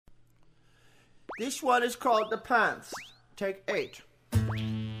This one is called The Pants. Take 8.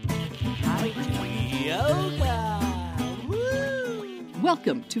 Yoga. Woo.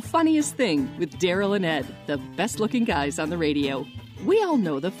 Welcome to Funniest Thing with Daryl and Ed, the best-looking guys on the radio. We all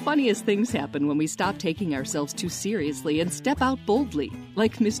know the funniest things happen when we stop taking ourselves too seriously and step out boldly,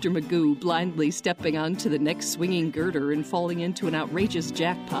 like Mr. Magoo blindly stepping onto the next swinging girder and falling into an outrageous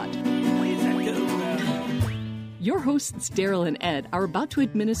jackpot. Your hosts, Daryl and Ed, are about to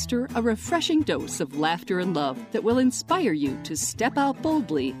administer a refreshing dose of laughter and love that will inspire you to step out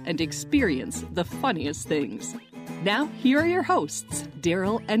boldly and experience the funniest things. Now, here are your hosts,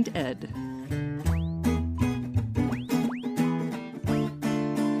 Daryl and Ed.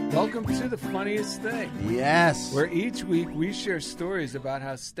 Welcome to The Funniest Thing. Yes. Where each week we share stories about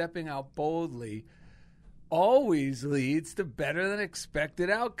how stepping out boldly always leads to better than expected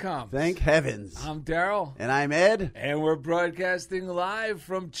outcomes. Thank heavens. I'm Daryl. And I'm Ed. And we're broadcasting live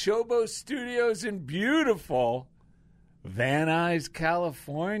from Chobo Studios in beautiful Van Nuys,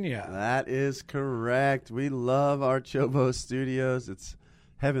 California. That is correct. We love our Chobo Studios. It's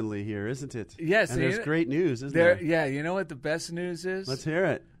heavenly here, isn't it? Yes. And there's great news, isn't there? Yeah, you know what the best news is? Let's hear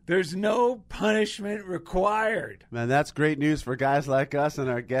it. There's no punishment required. Man, that's great news for guys like us and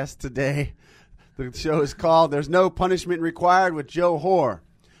our guest today. The show is called There's No Punishment Required with Joe Hoare.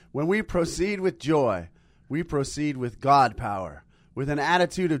 When we proceed with joy, we proceed with God power. With an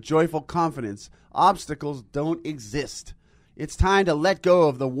attitude of joyful confidence, obstacles don't exist. It's time to let go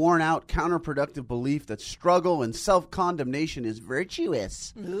of the worn-out, counterproductive belief that struggle and self-condemnation is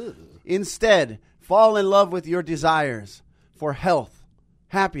virtuous. Ugh. Instead, fall in love with your desires for health,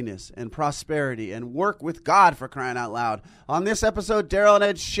 happiness, and prosperity, and work with God, for crying out loud. On this episode, Daryl and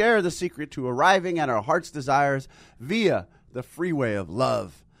Ed share the secret to arriving at our heart's desires via the freeway of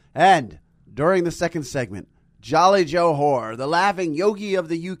love. And during the second segment, Jolly Joe Hoare, the laughing yogi of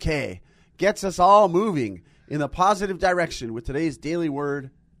the UK, gets us all moving in the positive direction with today's daily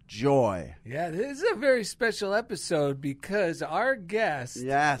word, joy. Yeah, this is a very special episode because our guest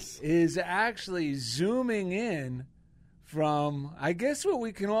is actually zooming in from, I guess, what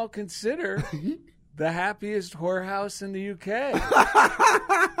we can all consider the happiest whorehouse in the UK.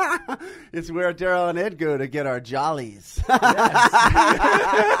 It's where Daryl and Ed go to get our jollies.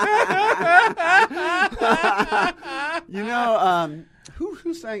 You know,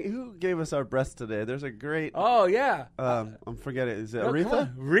 who gave us our breasts today? There's a great. Oh yeah. I'm forgetting. Is it No,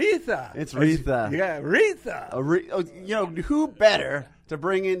 Aretha? Aretha. It's Aretha. Yeah, Aretha. You know, who better to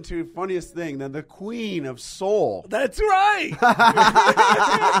bring into Funniest Thing than the Queen of Soul? That's right.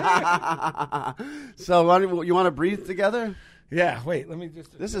 So, you want to breathe together? Yeah. Wait. Let me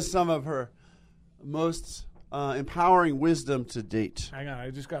just. This is some of her most empowering wisdom to date. Hang on. I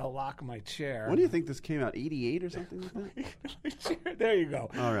just got to lock my chair. When do you think this came out? 88 or something like that? There you go.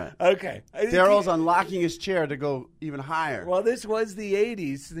 All right. Okay. Daryl's unlocking his chair to go even higher. Well, this was the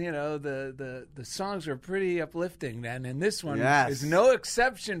 80s. You know, the songs were pretty uplifting then, and this one is no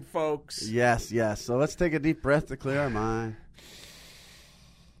exception, folks. Yes. So let's take a deep breath to clear our mind.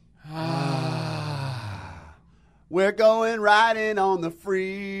 We're going riding on the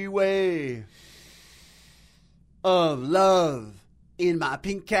freeway of love in my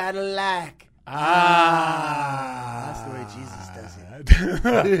pink Cadillac. That's the way Jesus does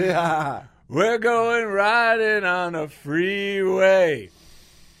it. Yeah. We're going riding on a freeway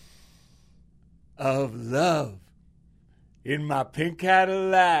of love in my pink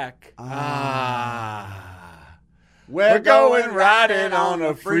Cadillac. We're going riding on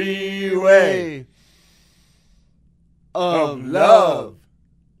a freeway of love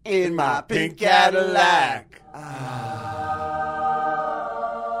in my pink Cadillac.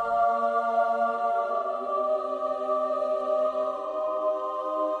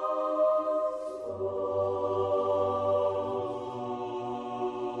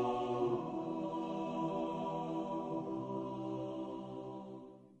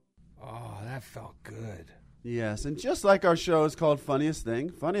 Oh, that felt good. Yes, and just like our show is called Funniest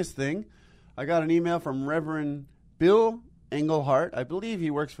Thing, I got an email from Reverend Bill Englehart. I believe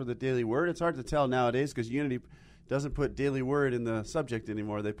he works for the Daily Word. It's hard to tell nowadays because Unity doesn't put Daily Word in the subject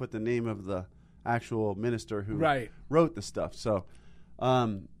anymore. They put the name of the actual minister who wrote the stuff. So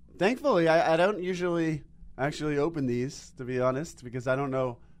thankfully, I don't usually actually open these, to be honest, because I don't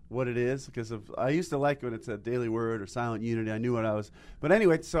know what it is. I used to like when it said Daily Word or Silent Unity. I knew what I was. But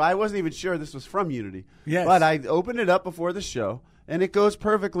anyway, so I wasn't even sure this was from Unity. Yes. But I opened it up before the show, and it goes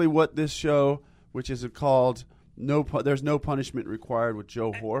perfectly what this show, which is called There's No Punishment Required with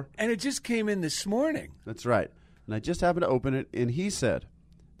Joe Hoare. And it just came in this morning. That's right. And I just happened to open it, and he said,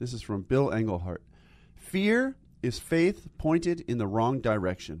 this is from Bill Englehart, fear is faith pointed in the wrong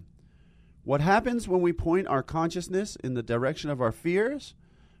direction. What happens when we point our consciousness in the direction of our fears?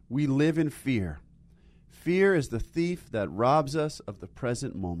 We live in fear. Fear is the thief that robs us of the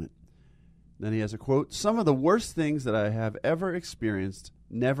present moment. Then he has a quote, some of the worst things that I have ever experienced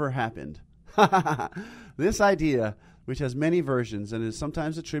never happened. This idea, which has many versions and is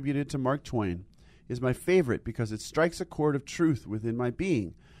sometimes attributed to Mark Twain, is my favorite because it strikes a chord of truth within my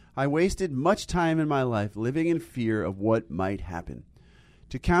being. I wasted much time in my life living in fear of what might happen.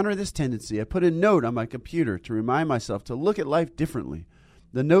 To counter this tendency, I put a note on my computer to remind myself to look at life differently.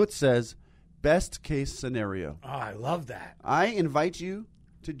 The note says, best case scenario. Oh, I love that. I invite you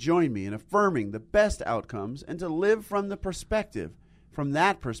to join me in affirming the best outcomes and to live from that perspective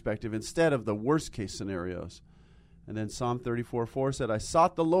instead of the worst case scenarios. And then Psalm 34:4 said, I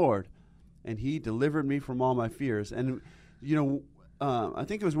sought the Lord, and he delivered me from all my fears. And, I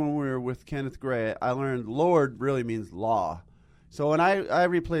think it was when we were with Kenneth Gray, I learned Lord really means law. So when I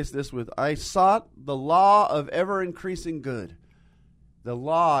replaced this with, I sought the law of ever-increasing good. The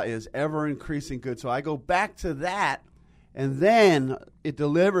law is ever-increasing good. So I go back to that, and then it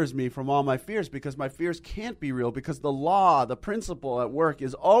delivers me from all my fears, because my fears can't be real, because the law, the principle at work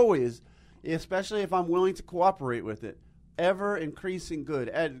is always, especially if I'm willing to cooperate with it, ever-increasing good.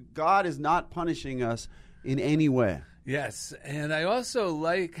 And God is not punishing us in any way. Yes, and I also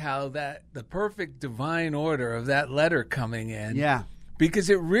like how the perfect divine order of that letter coming in. Yeah.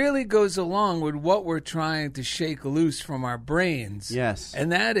 Because it really goes along with what we're trying to shake loose from our brains. Yes.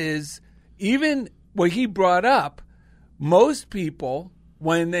 And that is, even what he brought up, most people,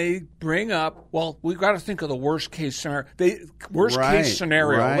 when they bring up, well, we got to think of the worst case scenario. Case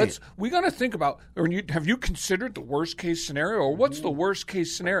scenario. Right. We got to think about, have you considered the worst case scenario, or what's the worst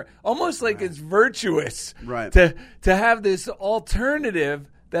case scenario? Almost like it's virtuous to have this alternative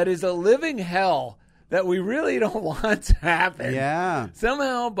that is a living hell that we really don't want to happen. Yeah.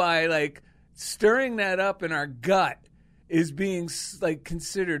 Somehow by stirring that up in our gut is being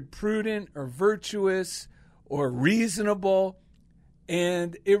considered prudent or virtuous or reasonable.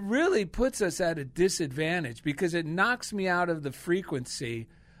 And it really puts us at a disadvantage because it knocks me out of the frequency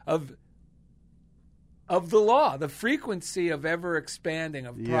of the law, the frequency of ever expanding,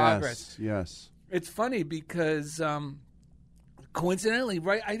 of progress. Yes. It's funny because coincidentally,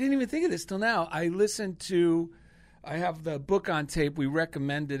 right? I didn't even think of this till now. I have the book on tape. We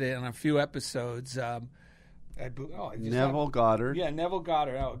recommended it on a few episodes. Neville Goddard. Yeah, Neville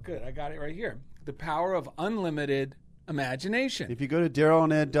Goddard. Oh, good. I got it right here. The Power of Unlimited Imagination. If you go to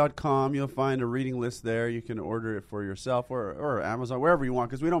DarylAndEd.com, you'll find a reading list there. You can order it for yourself or Amazon, wherever you want,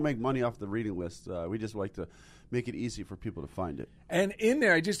 because we don't make money off the reading list. We just like to make it easy for people to find it. And in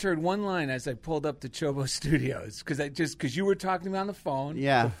there, I just heard one line as I pulled up to Chobo Studios, because you were talking to me on the phone.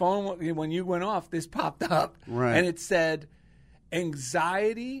 Yeah. The phone, when you went off, this popped up. Right. And it said,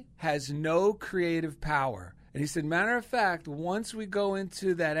 anxiety has no creative power. And he said, matter of fact, once we go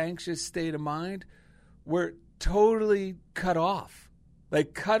into that anxious state of mind, we're totally cut off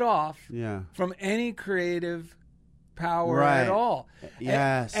from any creative power at all.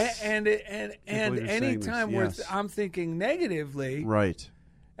 Yes. And anytime I'm thinking negatively. Right.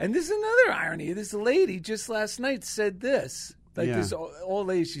 And this is another irony. This lady just last night said this. This old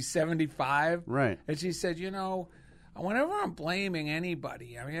lady, she's 75. Right. And she said, whenever I'm blaming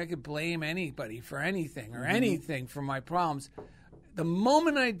anybody, I could blame anybody for anything or anything for my problems. The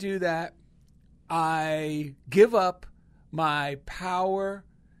moment I do that, I give up my power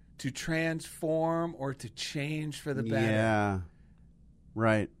to transform or to change for the better. Yeah.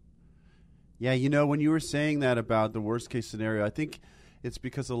 Right. Yeah, when you were saying that about the worst case scenario, I think it's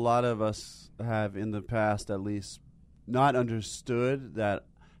because a lot of us have in the past at least not understood that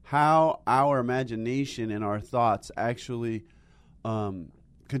how our imagination and our thoughts actually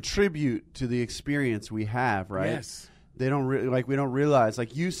contribute to the experience we have, right? Yes. They don't we don't realize,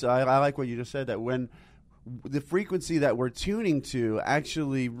 like you said, I like what you just said, that when the frequency that we're tuning to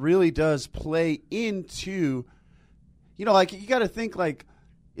actually really does play into, you got to think,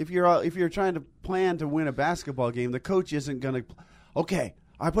 if you're trying to plan to win a basketball game, the coach isn't going to, okay,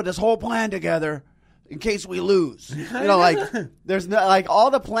 I put this whole plan together in case we lose. There's no,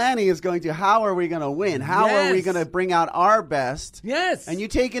 all the planning is going to, how are we going to win? How are we going to bring out our best? Yes. And you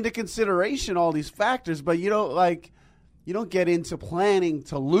take into consideration all these factors, but you don't get into planning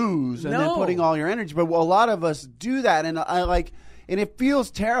to lose and then putting all your energy. But a lot of us do that, and and it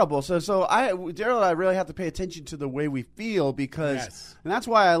feels terrible. So Daryl and I really have to pay attention to the way we feel, because, and that's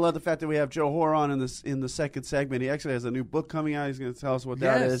why I love the fact that we have Joe Hoare on in the second segment. He actually has a new book coming out. He's going to tell us what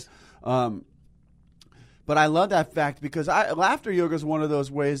that is. But I love that fact because laughter yoga is one of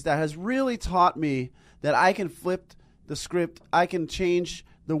those ways that has really taught me that I can flip the script. I can change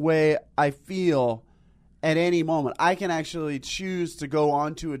the way I feel at any moment. I can actually choose to go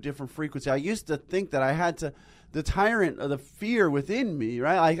onto a different frequency. I used to think that I had to, the tyrant of the fear within me,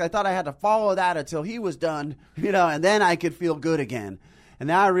 right? I thought I had to follow that until he was done, and then I could feel good again. And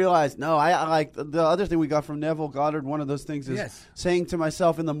now I realize, no, I like the other thing we got from Neville Goddard. One of those things is saying to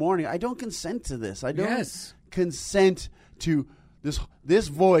myself in the morning, I don't consent to this. I don't consent to this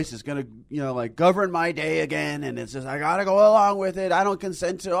voice is going to, govern my day again. And it's just, I got to go along with it. I don't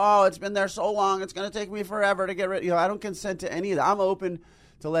consent to, it's been there so long. It's going to take me forever to get rid. I don't consent to any of that. I'm open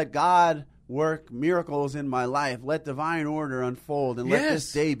to let God work miracles in my life. Let divine order unfold and let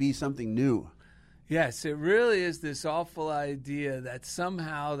this day be something new. Yes, it really is this awful idea that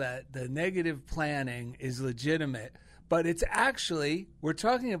somehow that the negative planning is legitimate, but it's actually, we're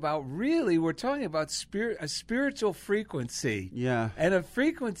talking about a spiritual frequency. Yeah. And a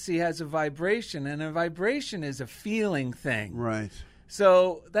frequency has a vibration, and a vibration is a feeling thing. Right.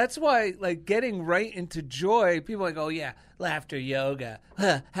 So that's why, getting right into joy, people are like, oh, yeah, laughter yoga.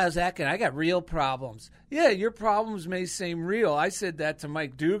 How's that going? I got real problems. Yeah, your problems may seem real. I said that to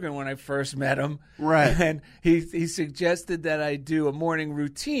Mike Dugan when I first met him. Right. And he suggested that I do a morning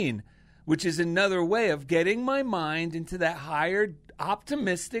routine, which is another way of getting my mind into that higher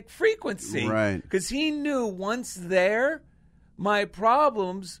optimistic frequency. Right. Because he knew once there, my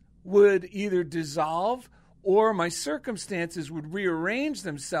problems would either dissolve or my circumstances would rearrange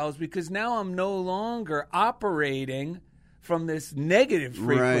themselves, because now I'm no longer operating from this negative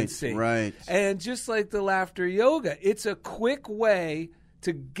frequency. Right. And just like the laughter yoga, it's a quick way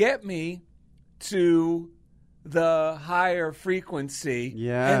to get me to the higher frequency.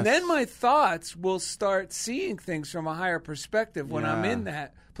 Yes. And then my thoughts will start seeing things from a higher perspective when I'm in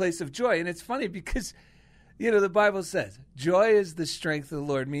that place of joy. And it's funny because, the Bible says, joy is the strength of the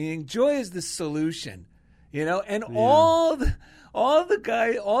Lord, meaning joy is the solution. And all the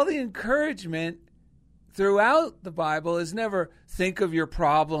encouragement throughout the Bible is never think of your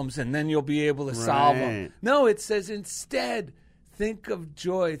problems and then you'll be able to solve them. No, it says instead, think of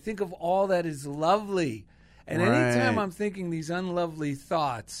joy. Think of all that is lovely. And anytime I'm thinking these unlovely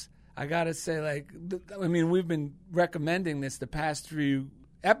thoughts, I got to say, we've been recommending this the past few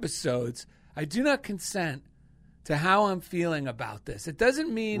episodes. I do not consent to how I'm feeling about this. It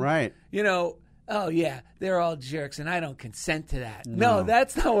doesn't mean, oh, yeah, they're all jerks, and I don't consent to that. No,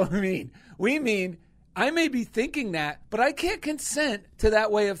 that's not what we mean. We mean I may be thinking that, but I can't consent to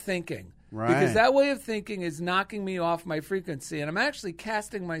that way of thinking. Right. Because that way of thinking is knocking me off my frequency, and I'm actually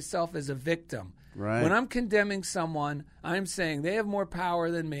casting myself as a victim. Right. When I'm condemning someone, I'm saying they have more power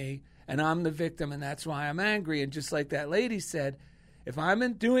than me, and I'm the victim, and that's why I'm angry. And just like that lady said, if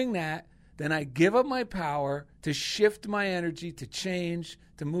I'm doing that, then I give up my power to shift my energy, to change,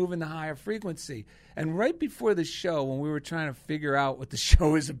 to move in the higher frequency. And right before the show, when we were trying to figure out what the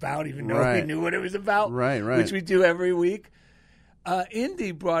show is about, even though we knew what it was about, which we do every week,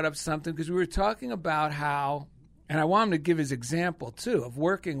 Indy brought up something because we were talking about how, and I want him to give his example, too, of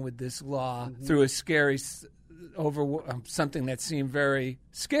working with this law through a scary, something that seemed very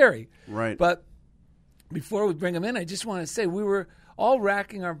scary. Right. But before we bring him in, I just want to say we were all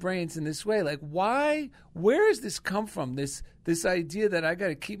racking our brains in this way. Why? Where does this come from? This idea that I got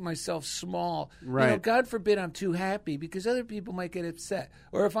to keep myself small. Right. God forbid I'm too happy because other people might get upset.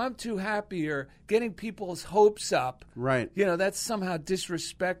 Or if I'm too happy or getting people's hopes up, that's somehow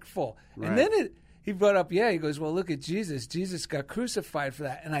disrespectful. Right. And then he brought up, he goes, well, look at Jesus. Jesus got crucified for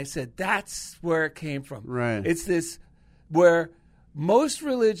that. And I said, that's where it came from. Right. It's this where most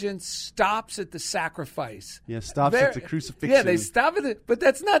religion stops at the sacrifice. Yeah, stops at the crucifixion. Yeah, they stop at it, but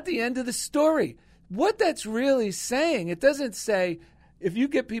that's not the end of the story. What that's really saying, it doesn't say if you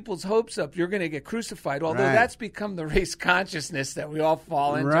get people's hopes up, you're going to get crucified, although that's become the race consciousness that we all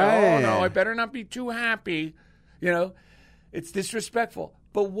fall into. Right. Oh, no, I better not be too happy. It's disrespectful.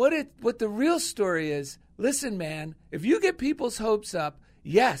 But what the real story is, listen, man, if you get people's hopes up,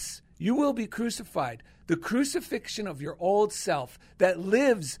 yes, you will be crucified. The crucifixion of your old self that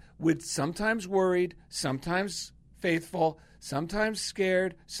lives with sometimes worried, sometimes faithful, sometimes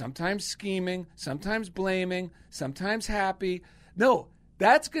scared, sometimes scheming, sometimes blaming, sometimes happy. No,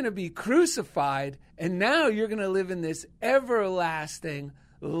 that's going to be crucified, and now you're going to live in this everlasting,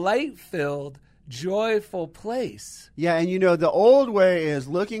 light-filled, joyful place. Yeah, and the old way is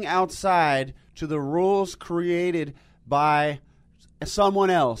looking outside to the rules created by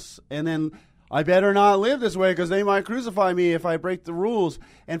someone else, and then I better not live this way because they might crucify me if I break the rules.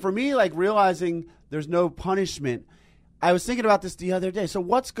 And for me, realizing there's no punishment, I was thinking about this the other day. So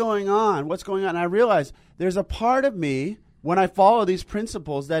what's going on? And I realized there's a part of me, when I follow these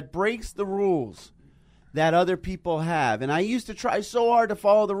principles, that breaks the rules, that other people have. And I used to try so hard to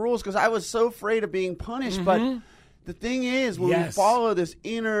follow the rules because I was so afraid of being punished. But the thing is, when we follow this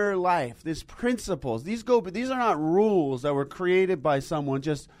inner life, these principles, these are not rules that were created by someone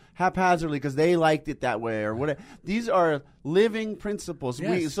just haphazardly because they liked it that way or whatever. These are living principles.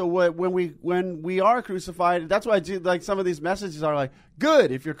 Yes. When we are crucified, that's why I do, like, some of these messages are like,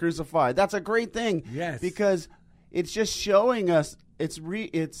 good if you're crucified. That's a great thing. Yes. Because it's just showing us, it's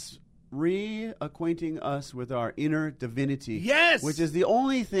reacquainting us with our inner divinity. Yes. Which is the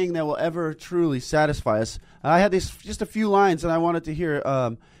only thing that will ever truly satisfy us. I had just a few lines, and I wanted to hear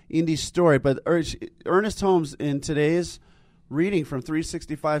Indy's story. But Ernest Holmes, in today's reading from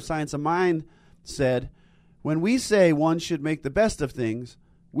 365 Science of Mind, said, when we say one should make the best of things,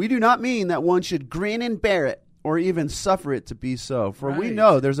 we do not mean that one should grin and bear it or even suffer it to be so. For we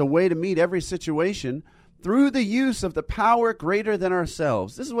know there's a way to meet every situation through the use of the power greater than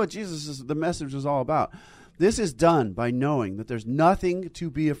ourselves. This is what the message is all about. This is done by knowing that there's nothing to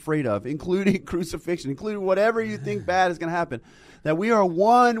be afraid of, including crucifixion, including whatever you think bad is going to happen, that we are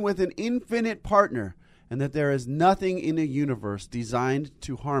one with an infinite partner, and that there is nothing in the universe designed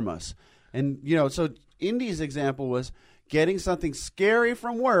to harm us. And, so Indy's example was getting something scary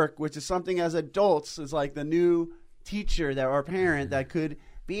from work, which is something as adults is like the new teacher or parent that could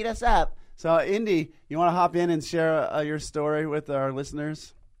beat us up. So, Indy, you want to hop in and share your story with our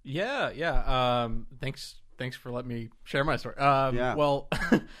listeners? Yeah. Thanks for letting me share my story. Well,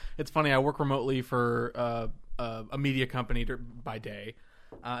 it's funny. I work remotely for a media company by day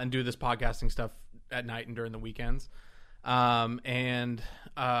and do this podcasting stuff at night and during the weekends. And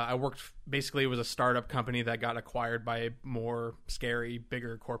I worked, basically it was a startup company that got acquired by a more scary,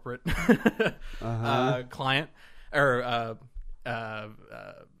 bigger corporate client, or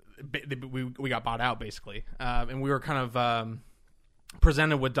we got bought out basically. And we were kind of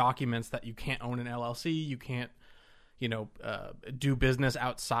presented with documents that you can't own an LLC, you can't do business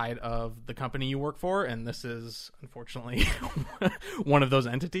outside of the company you work for, and this is unfortunately one of those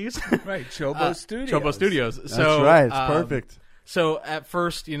entities. Right, Chobo Studios. Chobo Studios. That's right. It's perfect. So at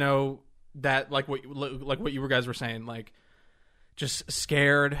first, that like what you guys were saying, like just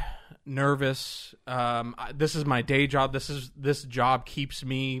scared, nervous. This is my day job. This job keeps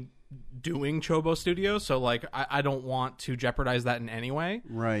me doing Chobo Studios, so like I don't want to jeopardize that in any way.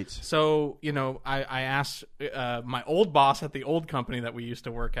 Right. So I asked my old boss at the old company that we used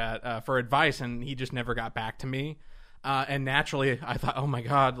to work at for advice, and he just never got back to me. And naturally, I thought, oh my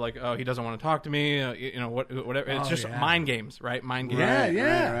god, like, oh, he doesn't want to talk to me. Whatever. It's just mind games, right? Mind games.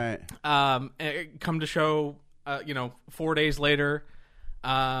 Right. Come to show, 4 days later.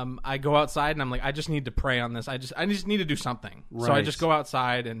 I go outside and I'm like, I just need to pray on this. I just need to do something. Right. So I just go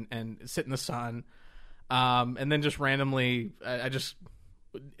outside and sit in the sun. And then just randomly, I just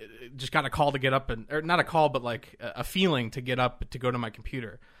got a call to get up or not a call, but like a feeling to get up to go to my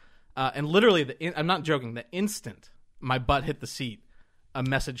computer. And literally, I'm not joking, the instant my butt hit the seat, a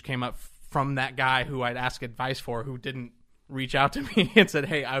message came up from that guy who I'd ask advice for, who didn't reach out to me and said,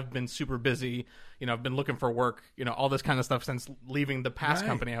 hey, I've been super busy. I've been looking for work, all this kind of stuff since leaving the past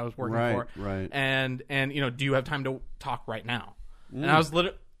company I was working for. Right. And do you have time to talk right now? And I was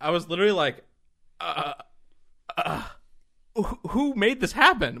literally like, who made this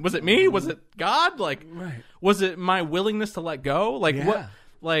happen? Was it me? Was it God? Like, was it my willingness to let go? Like, what?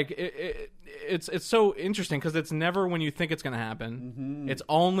 Like, it's so interesting because it's never when you think it's going to happen. Mm-hmm. It's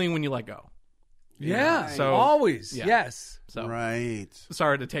only when you let go. Yeah, so always. Yeah. Yes. So, right.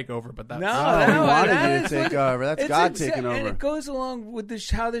 Sorry to take over, but that's we wanted you to take over. That's God taking over. And it goes along with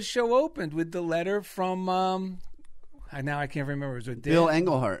how the show opened with the letter from now I can't remember. It was Bill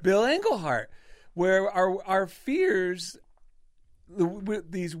Englehart. Bill Englehart, where our fears,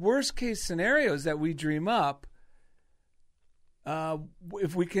 these worst case scenarios that we dream up,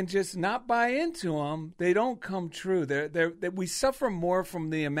 if we can just not buy into them, they don't come true. We suffer more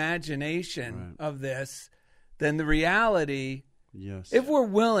from the imagination of this than the reality. Yes, if we're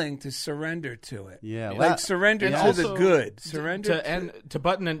willing to surrender to it. Yeah, like surrender to the good. Surrender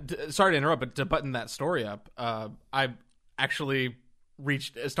sorry to interrupt, but to button that story up, I actually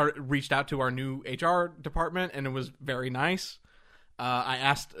reached out to our new HR department, and it was very nice. I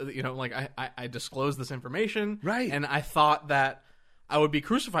asked, I disclosed this information, right? And I thought that I would be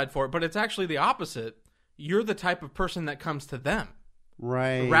crucified for it, but it's actually the opposite. You're the type of person that comes to them,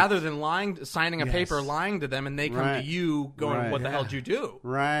 right? Rather than signing a paper, lying to them, and they come to you going, "What the hell did you do?"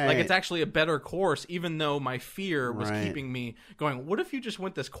 Right? Like, it's actually a better course, even though my fear was keeping me going. What if you just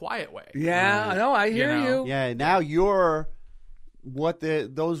went this quiet way? Yeah, no, I hear you. Yeah, now you're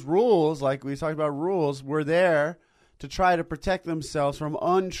those rules, like we talked about, rules were there to try to protect themselves from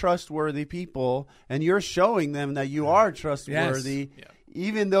untrustworthy people, and you're showing them that you are trustworthy,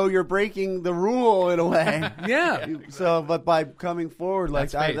 even though you're breaking the rule in a way. So, but by coming forward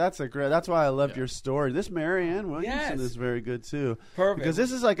like that, that's why I loved your story. This Marianne Williamson is very good too. Perfect. Because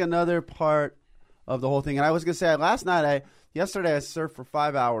this is like another part of the whole thing. And I was gonna say, yesterday I surfed for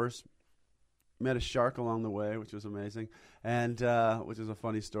 5 hours, met a shark along the way, which was amazing, and which is a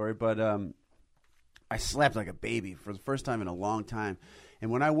funny story. But I slept like a baby for the first time in a long time.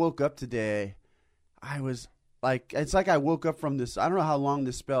 And when I woke up today, I was like, it's like I woke up from this, I don't know how long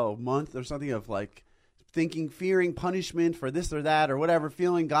this spell, month or something, of like thinking, fearing punishment for this or that or whatever,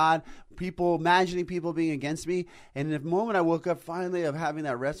 feeling God, people, imagining people being against me. And in the moment I woke up finally of having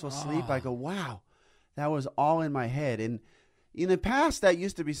that restful sleep, I go, wow, that was all in my head. And in the past, that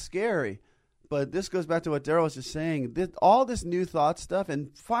used to be scary. But this goes back to what Daryl was just saying. All this new thought stuff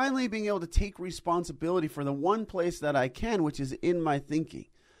and finally being able to take responsibility for the one place that I can, which is in my thinking.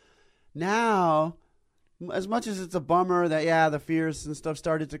 Now, as much as it's a bummer that, the fears and stuff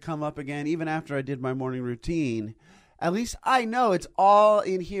started to come up again, even after I did my morning routine, at least I know it's all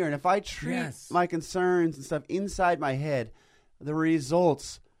in here. And if I treat my concerns and stuff inside my head, the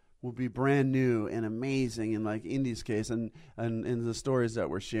results will be brand new and amazing, in like Indy's case and in the stories that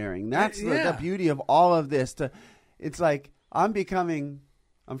we're sharing. That's the beauty of all of this. It's like I'm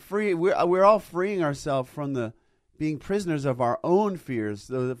free. We're all freeing ourselves from being prisoners of our own fears,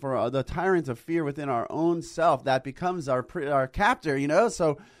 the tyrant of fear within our own self that becomes our captor,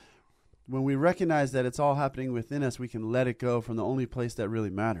 So when we recognize that it's all happening within us, we can let it go from the only place that really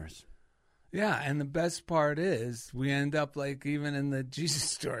matters. Yeah, and the best part is we end up like even in the Jesus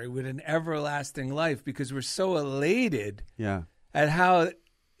story with an everlasting life because we're so elated at how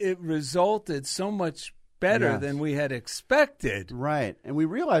it resulted so much better than we had expected. Right, and we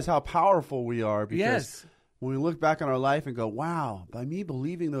realize how powerful we are because when we look back on our life and go, wow, by me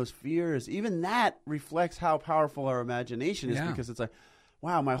believing those fears, even that reflects how powerful our imagination is because it's like,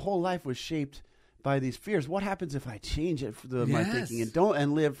 wow, my whole life was shaped by these fears. What happens if I change it for my thinking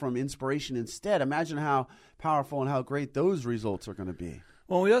and live from inspiration instead? Imagine how powerful and how great those results are going to be.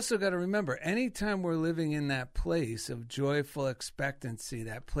 Well, we also got to remember, anytime we're living in that place of joyful expectancy,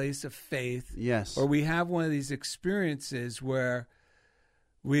 that place of faith, or we have one of these experiences where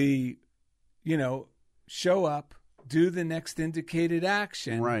we, show up, do the next indicated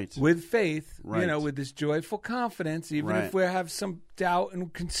action with faith, with this joyful confidence, even if we have some doubt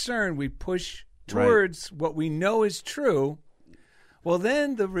and concern, we push towards what we know is true. Well,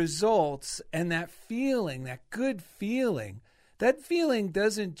 then the results and that feeling, that good feeling, that feeling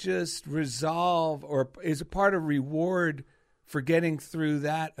doesn't just resolve or is a part of reward for getting through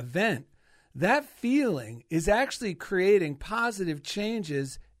that event. That feeling is actually creating positive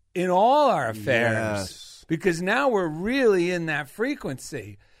changes in all our affairs because now we're really in that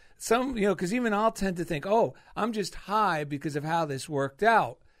frequency. Because even I'll tend to think, I'm just high because of how this worked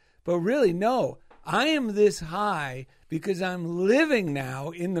out. But really, no, I am this high because I'm living now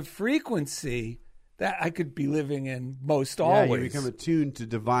in the frequency that I could be living in most always. You become attuned to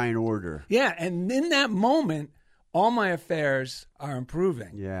divine order. Yeah, and in that moment, all my affairs are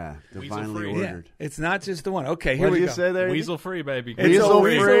improving. Yeah, divinely ordered. Yeah, it's not just the one. Okay, here we go. What did you say there? Weasel free, baby. It's a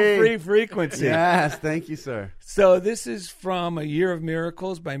weasel-free frequency. Yes, thank you, sir. So this is from A Year of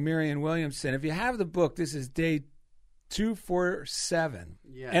Miracles by Marianne Williamson. If you have the book, this is day 247.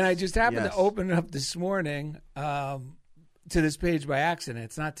 And I just happened to open it up this morning to this page by accident.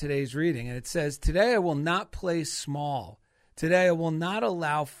 It's not today's reading. And it says, today I will not play small. Today I will not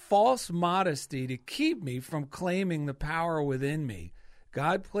allow false modesty to keep me from claiming the power within me.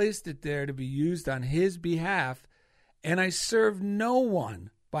 God placed it there to be used on his behalf, and I serve no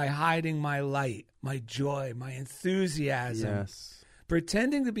one by hiding my light, my joy, my enthusiasm. Yes.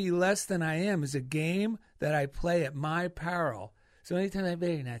 Pretending to be less than I am is a game that I play at my peril. So anytime I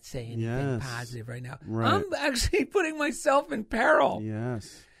better not say anything positive right now. Right. I'm actually putting myself in peril.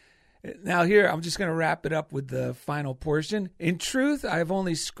 Yes. Now here, I'm just going to wrap it up with the final portion. In truth, I have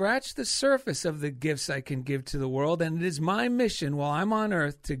only scratched the surface of the gifts I can give to the world, and it is my mission while I'm on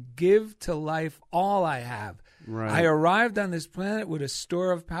earth to give to life all I have. Right. I arrived on this planet with a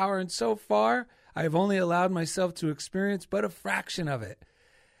store of power, and so far, I have only allowed myself to experience but a fraction of it.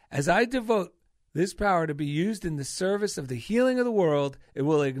 As I devote this power to be used in the service of the healing of the world, it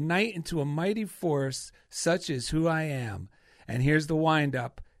will ignite into a mighty force such as who I am. And here's the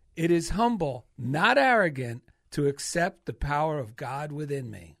wind-up. It is humble, not arrogant, to accept the power of God within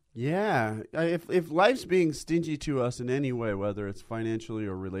me. Yeah. If life's being stingy to us in any way, whether it's financially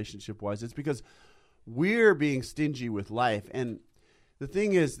or relationship-wise, it's because we're being stingy with life. And The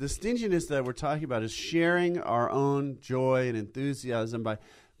thing is, the stinginess that we're talking about is sharing our own joy and enthusiasm by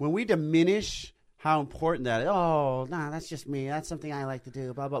when we diminish how important that is. Oh, nah, that's just me. That's something I like to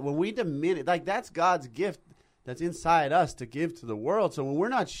do. Blah, blah. When we diminish, like that's God's gift that's inside us to give to the world. So when we're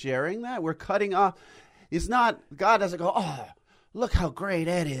not sharing that, we're cutting off. It's not, God doesn't go, oh, look how great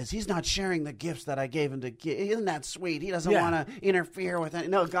Ed is. He's not sharing the gifts that I gave him to give. Isn't that sweet? He doesn't want to interfere with it.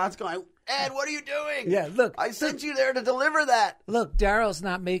 No, God's going, Ed, what are you doing? Yeah, look. I sent you there to deliver that. Look, Daryl's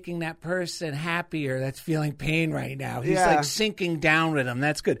not making that person happier that's feeling pain right now. He's like sinking down with him.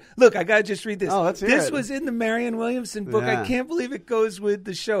 That's good. Look, I got to just read this. Oh, let's hear This it. was in the Marianne Williamson book. I can't believe it goes with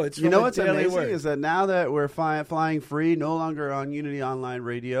the show. It's from You know what's Daily amazing Word. is that now that we're flying free, no longer on Unity Online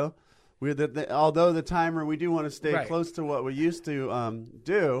Radio, although the timer, we do want to stay close to what we used to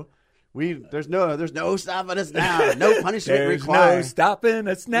do. There's no stopping us now. No punishment required. No stopping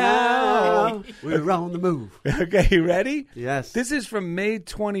us now. We're on the move. Okay, you ready? Yes. This is from May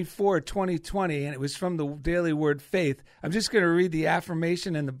 24, 2020, and it was from the Daily Word Faith. I'm just going to read the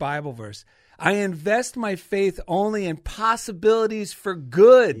affirmation and the Bible verse. I invest my faith only in possibilities for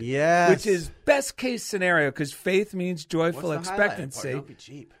good. Yes. Which is best case scenario because faith means joyful expectancy. Don't be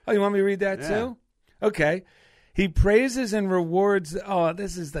cheap. Oh, you want me to read that too? Okay. He praises and rewards. Oh,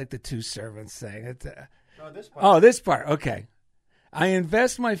 this is like the two servants thing. This part. Okay. I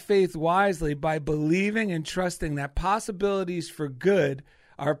invest my faith wisely by believing and trusting that possibilities for good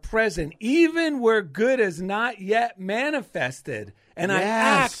are present even where good is not yet manifested. And I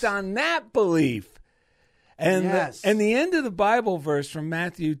act on that belief. And the end of the Bible verse from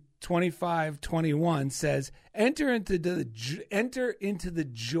Matthew 25:21 says, enter into the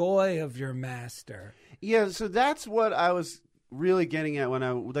joy of your master. Yeah, so that's what I was really getting at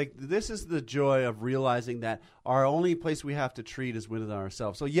when this is the joy of realizing that our only place we have to treat is within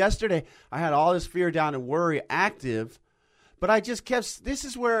ourselves. So yesterday I had all this fear down and worry active, but I just this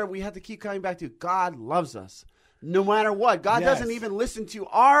is where we have to keep coming back to God loves us. No matter what. God doesn't even listen to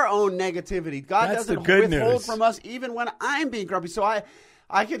our own negativity. God doesn't withhold from us even when I'm being grumpy. So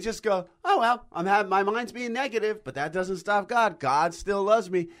I could just go, oh, well, my mind's being negative, but that doesn't stop God. God still loves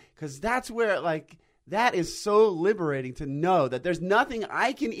me. Because that's where, that is so liberating to know that there's nothing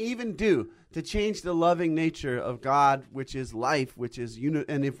I can even do to change the loving nature of God, which is life, which is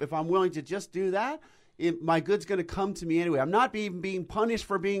and if I'm willing to just do that, my good's going to come to me anyway. I'm not being punished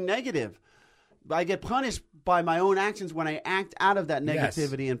for being negative. I get punished by my own actions when I act out of that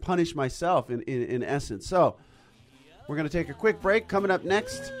negativity and punish myself in essence. So we're going to take a quick break. Coming up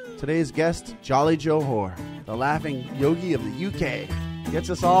next, today's guest, Jolly Johor, the laughing yogi of the UK. Gets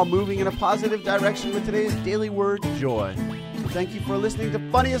us all moving in a positive direction with today's Daily Word Joy. So thank you for listening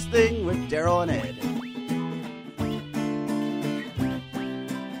to Funniest Thing with Daryl and Ed.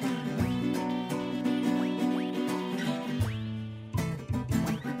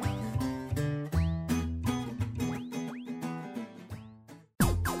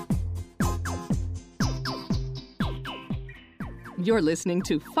 You're listening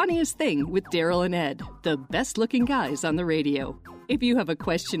to Funniest Thing with Daryl and Ed, the best-looking guys on the radio. If you have a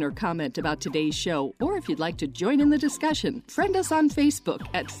question or comment about today's show, or if you'd like to join in the discussion, friend us on Facebook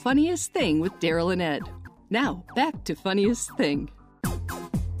at Funniest Thing with Daryl and Ed. Now, back to Funniest Thing.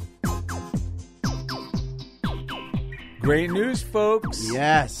 Great news, folks.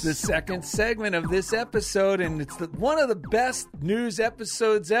 Yes. The second segment of this episode, and it's one of the best news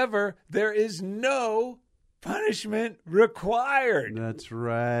episodes ever. There is no punishment required. That's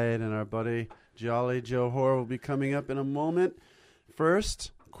right. And our buddy Jolly Johor will be coming up in a moment.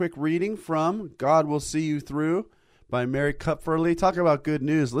 First, quick reading from God Will See You Through by Mary Kupferle. Talk about good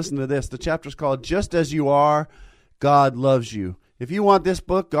news. Listen to this. The chapter's called Just As You Are, God Loves You. If you want this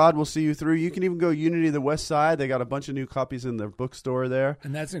book, God Will See You Through, you can even go Unity of the West Side. They got a bunch of new copies in the bookstore there.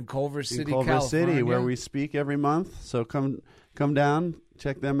 And that's in Culver City, California, where we speak every month. So come down,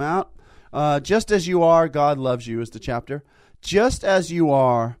 check them out. Just As You Are, God Loves You is the chapter. Just as you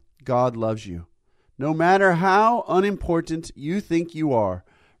are, God loves you. No matter how unimportant you think you are,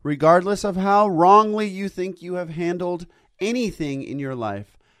 regardless of how wrongly you think you have handled anything in your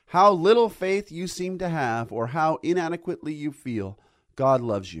life, how little faith you seem to have, or how inadequately you feel, God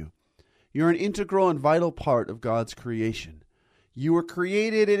loves you. You're an integral and vital part of God's creation. You were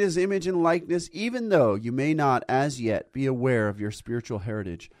created in His image and likeness, even though you may not as yet be aware of your spiritual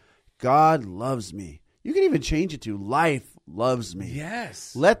heritage. God loves me. You can even change it to life loves me.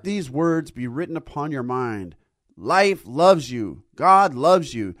 Yes. Let these words be written upon your mind. Life loves you. God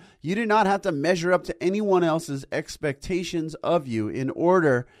loves you. You do not have to measure up to anyone else's expectations of you in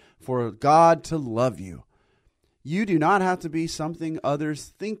order for God to love you. You do not have to be something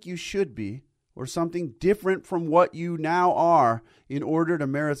others think you should be or something different from what you now are in order to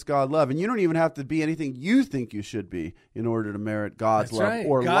merit God's love. And you don't even have to be anything you think you should be in order to merit God's love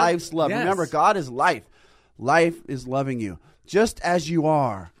or life's love. Yes. Remember, God is life. Life is loving you. Just as you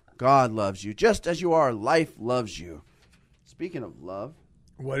are, God loves you. Just as you are, life loves you. Speaking of love.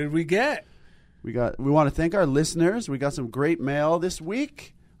 What did we get? We want to thank our listeners. We got some great mail this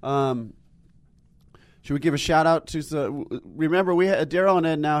week. Should we give a shout out to? Remember, Daryl and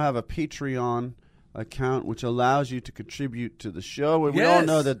Ed now have a Patreon account, which allows you to contribute to the show. We all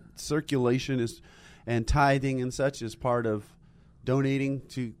know that circulation and tithing and such is part of donating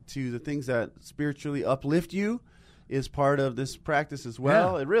to the things that spiritually uplift you. Is part of this practice as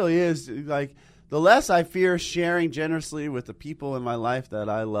well. Yeah. It really is. Like, the less I fear sharing generously with the people in my life that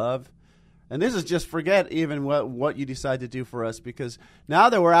I love. And this is just forget even what you decide to do for us, because now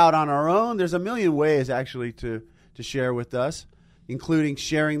that we're out on our own, there's a million ways actually to share with us, including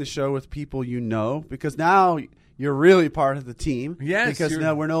sharing the show with people you know, because now you're really part of the team. Yes. Because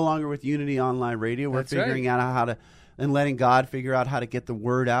now we're no longer with Unity Online Radio. We're figuring out how to, and letting God figure out how to get the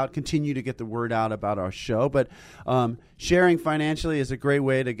word out, continue to get the word out about our show. But sharing financially is a great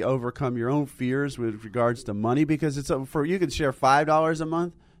way to overcome your own fears with regards to money, because you can share $5 a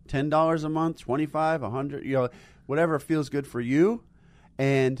month, $10 a month, $25, $100, whatever feels good for you.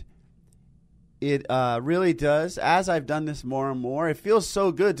 And it really does. As I've done this more and more, it feels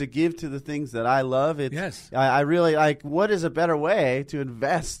so good to give to the things that I love. Yes. I really like, what is a better way to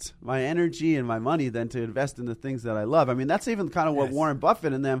invest my energy and my money than to invest in the things that I love? I mean, that's even kind of what Warren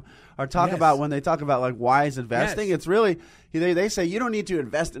Buffett and them are talking about when they talk about like wise investing. It's really, they say you don't need to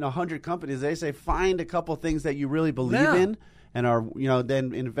invest in 100 companies. They say find a couple things that you really believe in and are,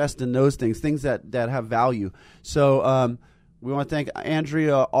 then invest in those things that have value. So we want to thank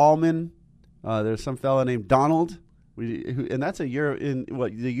Andrea Allman. There's some fella named Donald, and that's a euro in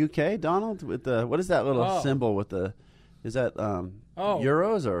the UK. Donald with the what is that little symbol with the? Is that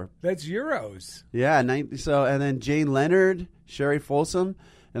euros or? That's euros. Yeah, so and then Jane Leonard, Sherry Folsom,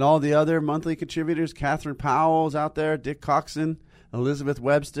 and all the other monthly contributors. Catherine Powell's out there, Dick Coxon, Elizabeth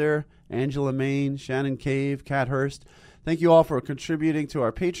Webster, Angela Main, Shannon Cave, Kat Hurst. Thank you all for contributing to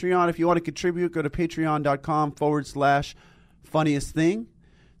our Patreon. If you want to contribute, go to patreon.com/funniest thing.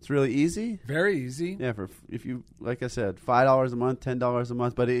 It's really easy. Very easy. Yeah, if you, like I said, $5 a month, $10 a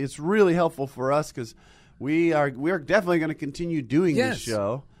month. But it's really helpful for us because we are definitely going to continue doing this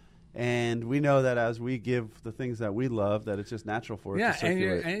show. And we know that as we give the things that we love, that it's just natural for it to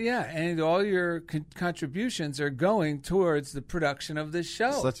circulate. And all your contributions are going towards the production of this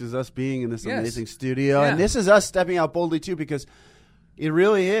show. Such as us being in this amazing studio. And this is us stepping out boldly, too, because it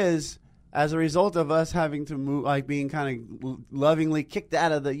really is as a result of us having to move, like being kind of lovingly kicked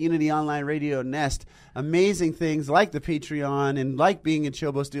out of the Unity Online Radio nest. Amazing things like the Patreon and like being in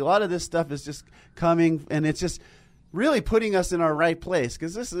Chobo Studio. A lot of this stuff is just coming, and it's just really putting us in our right place,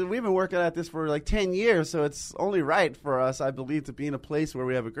 because we've been working at this for like 10 years, so it's only right for us, I believe, to be in a place where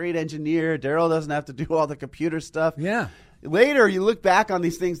we have a great engineer. Daryl doesn't have to do all the computer stuff. Yeah. Later, you look back on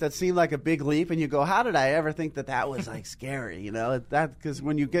these things that seem like a big leap, and you go, "How did I ever think that was like scary?" Because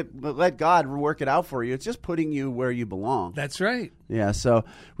when you let God work it out for you, it's just putting you where you belong. That's right. Yeah. So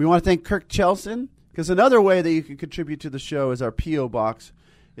we want to thank Kirk Chelson, because another way that you can contribute to the show is our PO Box.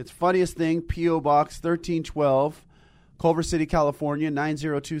 It's Funniest Thing, PO Box 1312. Culver City, California,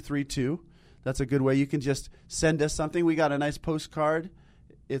 90232. That's a good way. You can just send us something. We got a nice postcard.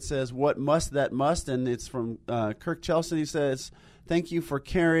 It says, "What must that must," and it's from Kirk Chelson. He says, "Thank you for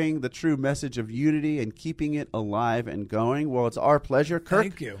carrying the true message of unity and keeping it alive and going." Well, it's our pleasure. Kirk,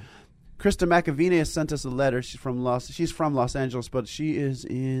 thank you. Krista McAvina has sent us a letter. She's from Los Angeles, but she is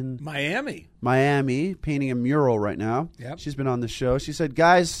in Miami, painting a mural right now. Yep. She's been on the show. She said,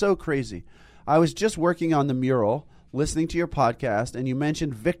 "Guys, so crazy. I was just working on the mural, listening to your podcast, and you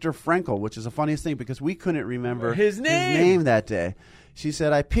mentioned Viktor Frankl, which is the funniest thing because we couldn't remember his name that day." She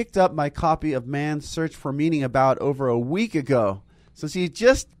said, "I picked up my copy of Man's Search for Meaning about over a week ago." So she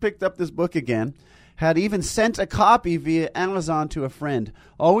just picked up this book again, had even sent a copy via Amazon to a friend.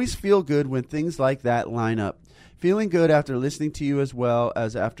 Always feel good when things like that line up. Feeling good after listening to you as well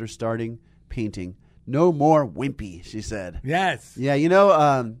as after starting painting. No more wimpy, she said. Yes. Yeah,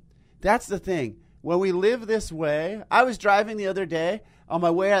 that's the thing. When we live this way, I was driving the other day. On my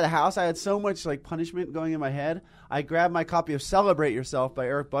way out of the house, I had so much punishment going in my head. I grabbed my copy of Celebrate Yourself by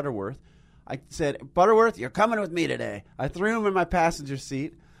Eric Butterworth. I said, "Butterworth, you're coming with me today." I threw him in my passenger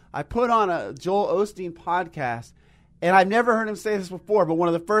seat. I put on a Joel Osteen podcast, and I've never heard him say this before, but one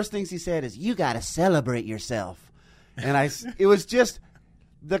of the first things he said is, "You got to celebrate yourself." And it was just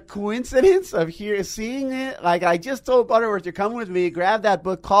the coincidence of seeing it, like I just told Butterworth, you're coming with me, grab that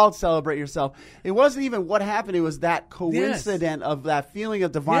book called Celebrate Yourself. It wasn't even what happened. It was that coincidence of that feeling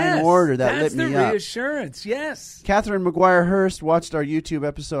of divine order that lit me up. That's the reassurance, yes. Catherine McGuire Hurst watched our YouTube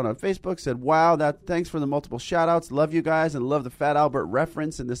episode on Facebook, said, wow, thanks for the multiple shout-outs. Love you guys and love the Fat Albert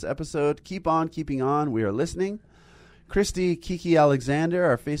reference in this episode. Keep on keeping on. We are listening. Christy Kiki Alexander,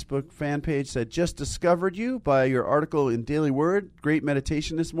 our Facebook fan page, said, just discovered you by your article in Daily Word. Great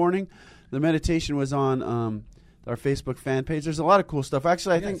meditation this morning. The meditation was on our Facebook fan page. There's a lot of cool stuff.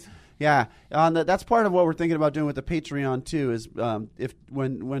 Actually, I think, that's part of what we're thinking about doing with the Patreon, too, is if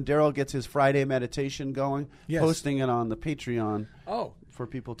when Daryl gets his Friday meditation going, posting it on the Patreon. For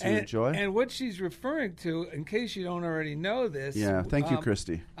people to enjoy. And what she's referring to, in case you don't already know this. Yeah, thank you,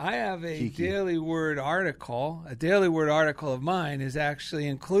 Christy. I have a Daily Word article. A Daily Word article of mine is actually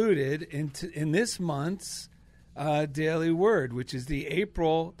included in this month's Daily Word, which is the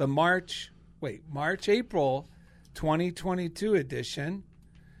March-April 2022 edition.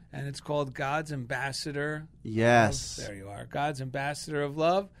 And it's called God's Ambassador. Yes. There you are. God's Ambassador of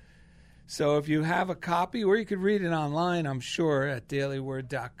Love. So if you have a copy, or you could read it online, I'm sure, at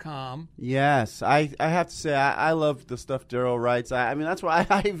dailyword.com. Yes. I have to say, I love the stuff Daryl writes. I mean, that's why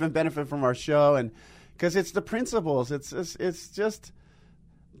I even benefit from our show, and because it's the principles. It's just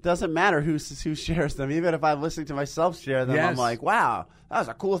doesn't matter who shares them. Even if I'm listening to myself share them, I'm like, wow, that was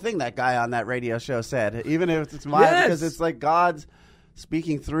a cool thing that guy on that radio show said. Even if it's mine, because it's like God's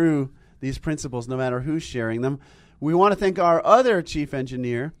speaking through these principles, no matter who's sharing them. We want to thank our other chief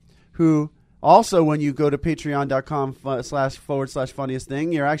engineer, who also, when you go to patreon.com//funniest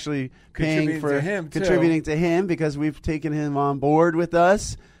thing, you're actually paying contributing to him because we've taken him on board with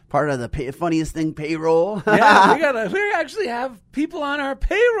us, part of the funniest thing payroll. Yeah, we actually have people on our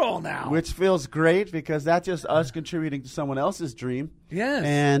payroll now, which feels great because that's just us contributing to someone else's dream. Yes,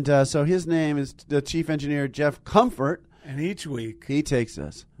 and so his name is the chief engineer, Jeff Comfort. And each week, he takes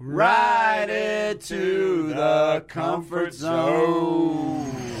us right into the comfort zone.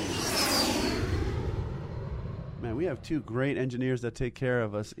 Man, we have two great engineers that take care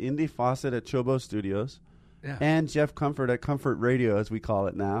of us. Indy Fawcett at Chobo Studios and Jeff Comfort at Comfort Radio, as we call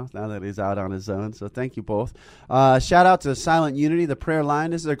it now that he's out on his own. So thank you both. Shout out to Silent Unity, the prayer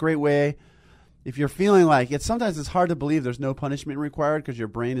line. This is a great way. If you're feeling like sometimes it's hard to believe there's no punishment required because your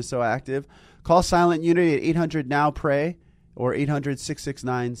brain is so active. Call Silent Unity at 800-NOW-PRAY or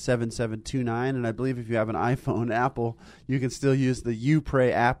 800-669-7729. And I believe if you have an iPhone, Apple, you can still use the You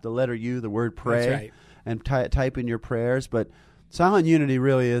Pray app, the letter U, the word pray, that's right, and type in your prayers. But Silent Unity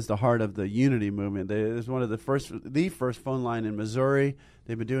really is the heart of the Unity movement. It's one of the first phone line in Missouri.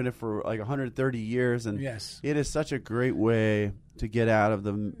 They've been doing it for like 130 years, and it is such a great way to get out of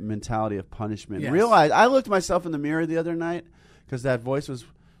the mentality of punishment. Yes. Realize, I looked myself in the mirror the other night because that voice was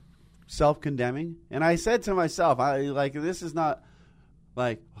self-condemning, and I said to myself, this is not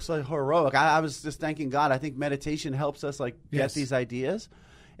like so heroic. I was just thanking God. I think meditation helps us get these ideas.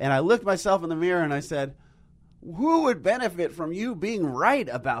 And I looked myself in the mirror and I said, who would benefit from you being right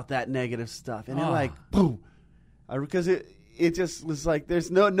about that negative stuff? And you're like, boom. Because it just was like,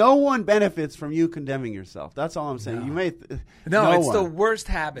 there's no one benefits from you condemning yourself. That's all I'm saying. No. You may it's the worst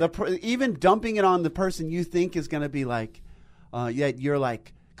habit. Even dumping it on the person you think is going to be like, you're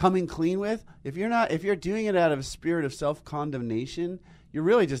like coming clean with. If you're doing it out of a spirit of self-condemnation, you're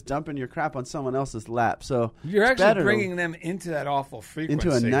really just dumping your crap on someone else's lap. So you're actually bringing them into that awful frequency.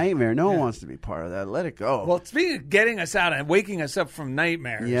 Into a nightmare. No one wants to be part of that. Let it go. Well, speaking of getting us out and waking us up from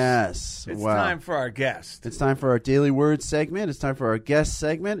nightmares. Yes. It's time for our guest. It's time for our Daily Word segment. It's time for our guest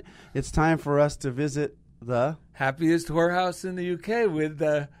segment. It's time for us to visit the happiest whorehouse in the UK with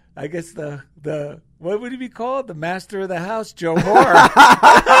the what would he be called? The master of the house, Joe Hoare.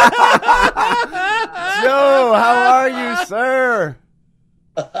 Joe, how are you, sir?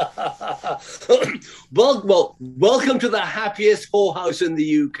 Well, welcome to the happiest whorehouse in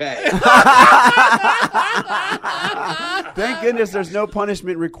the UK. Thank goodness there's no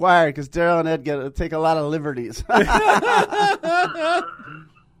punishment required because Daryl and Ed take a lot of liberties.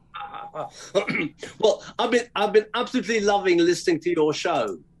 Well, I've been absolutely loving listening to your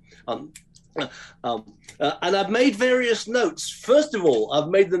show. And I've made various notes. First of all, I've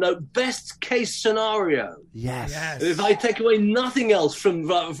made the note best case scenario. Yes. If I take away nothing else from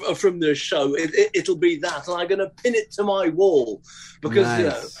the show, it'll be that, and I'm going to pin it to my wall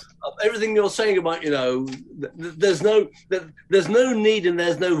because everything you're saying about there's no need and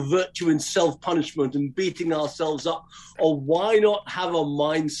there's no virtue in self-punishment and beating ourselves up. Or why not have a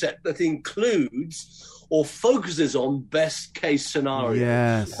mindset that includes or focuses on best case scenario?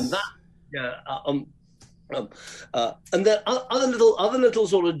 Yes. And that. And then other little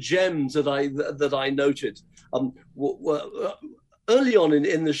sort of gems that I noted. Early on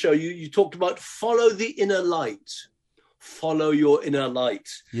in the show, you talked about follow the inner light, follow your inner light.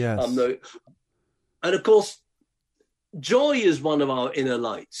 Yes. And of course, joy is one of our inner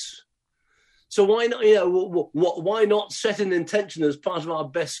lights. So why not? Why not set an intention as part of our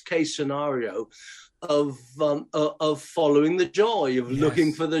best case scenario of following the joy, of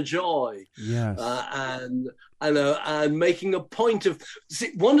looking for the joy, and making a point of.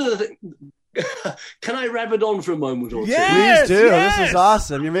 See, one of the things. Can I wrap it on for a moment or two? Please do. Yes. This is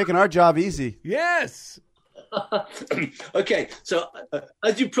awesome. You're making our job easy. Yes. Okay, so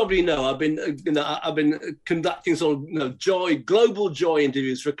as you probably know, I've been conducting sort of global joy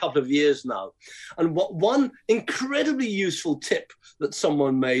interviews for a couple of years now, and one incredibly useful tip that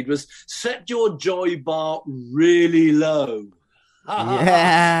someone made was set your joy bar really low.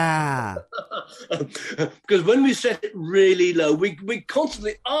 Yeah. Because when we set it really low, we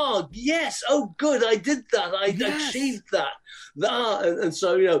constantly, yes, good, I did that, I achieved that. And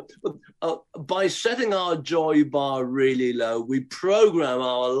so, by setting our joy bar really low, we program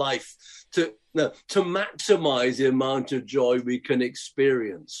our life to maximize the amount of joy we can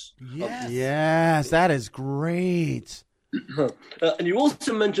experience. Yes, that is great. And you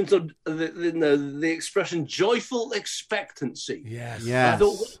also mentioned the expression joyful expectancy. Yes. I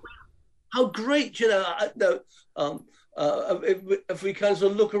thought, how great, if we kind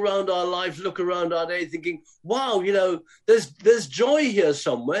of look around our lives, look around our day, thinking, wow, there's joy here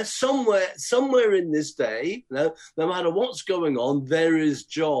somewhere in this day. No matter what's going on, there is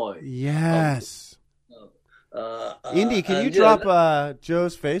joy. Yes. Indy, can you drop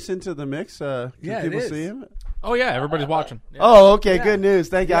Joe's face into the mix? Can people see him? Oh yeah, everybody's watching. Yeah. Oh, okay, good news.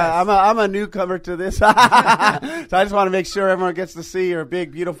 Thank you. I'm a newcomer to this, so I just want to make sure everyone gets to see your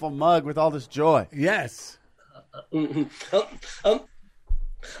big, beautiful mug with all this joy. Yes. And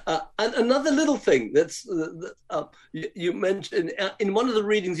another little thing that's you mentioned in one of the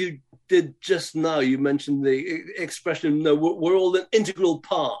readings you did just now. You mentioned the expression, we're all an integral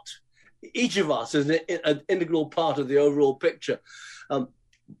part. Each of us is an integral part of the overall picture. And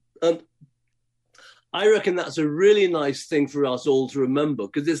I reckon that's a really nice thing for us all to remember,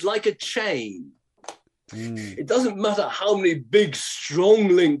 because it's like a chain. It doesn't matter how many big, strong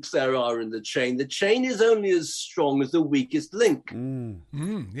links there are in the chain. The chain is only as strong as the weakest link.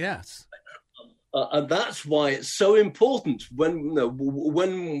 Yes. And that's why it's so important when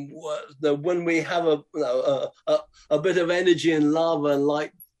we have a bit of energy and love and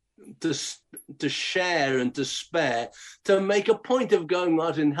light to share and to spare, to make a point of going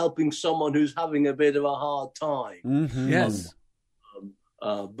out and helping someone who's having a bit of a hard time. Mm-hmm. Yes.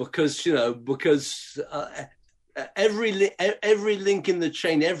 Because every link in the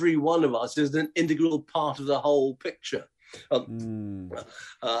chain, every one of us is an integral part of the whole picture. And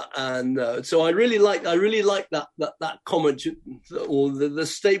so I really like that comment or the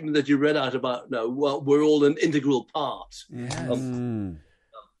statement that you read out about we're all an integral part. Yes.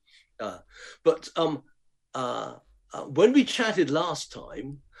 But when we chatted last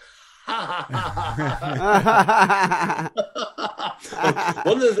time,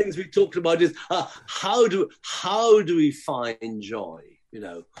 one of the things we talked about is how do we find joy?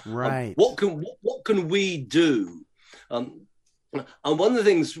 Right. What can we do? And one of the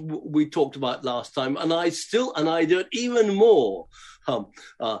things we talked about last time, and I do it even more,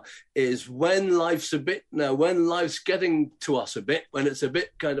 is when life's getting to us a bit, when it's a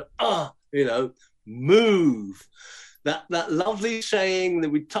bit kind of move. That lovely saying that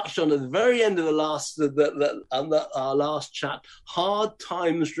we touched on at the very end of our last chat. Hard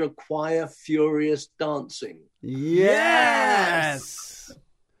times require furious dancing. Yes.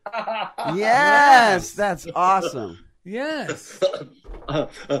 Yes, that's awesome. Yes.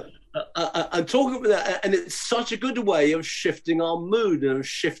 I'm talking about that, and it's such a good way of shifting our mood and of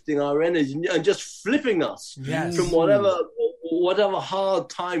shifting our energy and just flipping us from whatever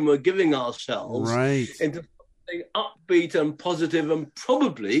hard time we're giving ourselves into something upbeat and positive and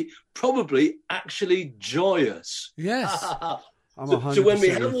probably actually joyous. Yes. So when we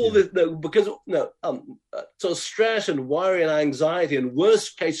have all this, so stress and worry and anxiety and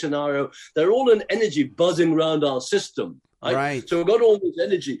worst case scenario, they're all an energy buzzing around our system. Right. So we've got all this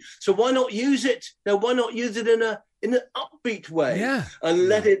energy. So why not use it? Why not use it in an upbeat way and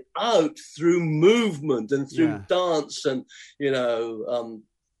let it out through movement and through dance and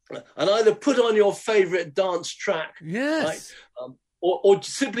and either put on your favorite dance track, or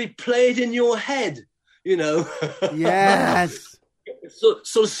simply play it in your head, Yes.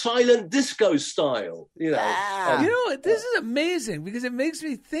 So silent disco style, this is amazing because it makes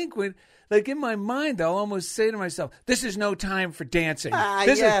me think when like in my mind, I'll almost say to myself, this is no time for dancing.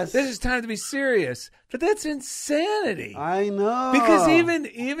 This is time to be serious. But that's insanity. I know. Because even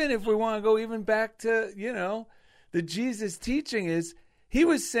if we want to go even back to, the Jesus teaching is, he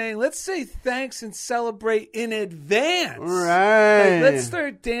was saying, let's say thanks and celebrate in advance. Right. Like, let's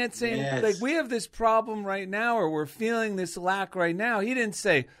start dancing. Yes. Like, we have this problem right now, or we're feeling this lack right now. He didn't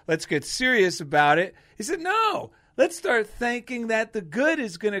say, let's get serious about it. He said, no, let's start thinking that the good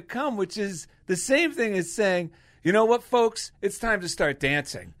is going to come, which is the same thing as saying, you know what, folks? It's time to start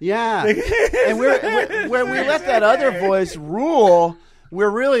dancing. Yeah. And when we let that other voice rule, we're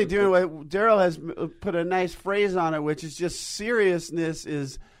really doing what Daryl has put a nice phrase on it, which is just seriousness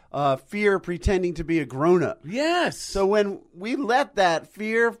is fear pretending to be a grown-up. Yes. So when we let that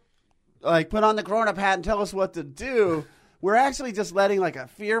fear put on the grown-up hat and tell us what to do, we're actually just letting like a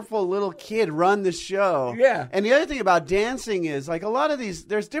fearful little kid run the show. Yeah. And the other thing about dancing is like a lot of these,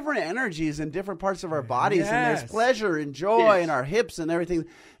 there's different energies in different parts of our bodies, and there's pleasure and joy in our hips and everything.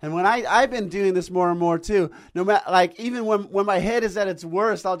 And when I've been doing this more and more too, no matter like even when my head is at its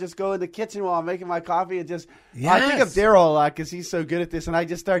worst, I'll just go in the kitchen while I'm making my coffee and just I think of Daryl a lot because he's so good at this, and I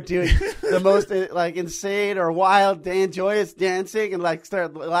just start doing the most like insane or wild, joyous dancing and like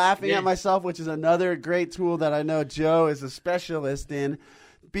start laughing at myself, which is another great tool that I know Joe is a specialist in.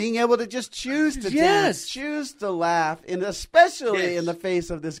 Being able to just choose to dance, choose to laugh, and especially in the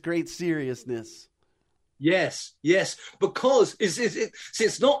face of this great seriousness. Yes, because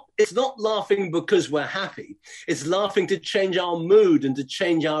it's not laughing because we're happy. It's laughing to change our mood and to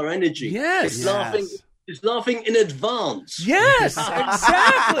change our energy. Yes, It's laughing in advance. Yes,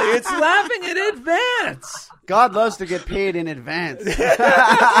 exactly. It's laughing in advance. God loves to get paid in advance. Who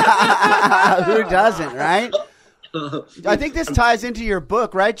doesn't, right? I think this ties into your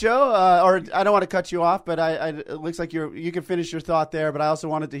book, right, Joe? Or I don't want to cut you off, but it looks like you can finish your thought there. But I also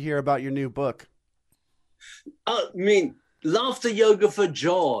wanted to hear about your new book. I mean, laughter yoga for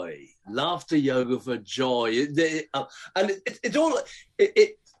joy. Laughter yoga for joy. And it's all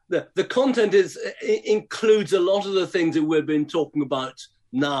the content includes a lot of the things that we've been talking about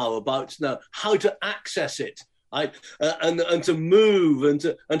now how to access it. And to move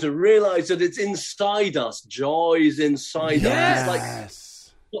and to realize that it's inside us. Joy is inside us. It's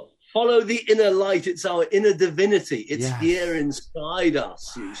like follow the inner light. It's our inner divinity. It's here inside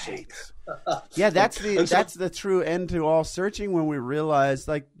us. You see. That's the true end to all searching when we realize,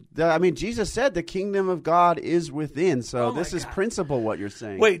 Jesus said the kingdom of God is within. So this is principle what you're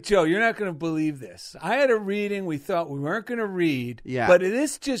saying. Wait, Joe, you're not going to believe this. I had a reading we thought we weren't going to read, but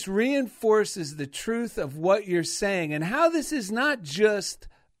this just reinforces the truth of what you're saying and how this is not just,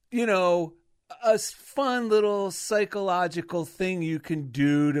 a fun little psychological thing you can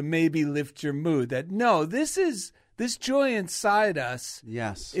do to maybe lift your mood. This joy inside us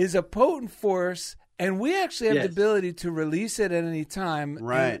is a potent force, and we actually have the ability to release it at any time.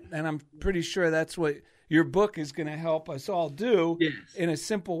 Right. And I'm pretty sure that's what your book is going to help us all do in a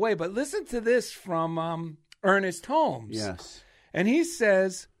simple way. But listen to this from Ernest Holmes. Yes. And he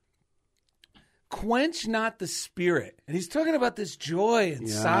says, quench not the spirit. And he's talking about this joy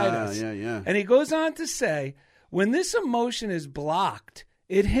inside us. Yeah. And he goes on to say, when this emotion is blocked,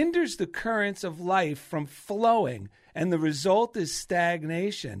 it hinders the currents of life from flowing, and the result is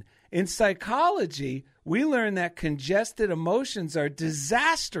stagnation. In psychology, we learn that congested emotions are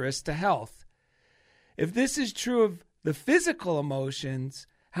disastrous to health. If this is true of the physical emotions,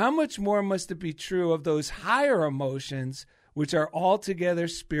 how much more must it be true of those higher emotions, which are altogether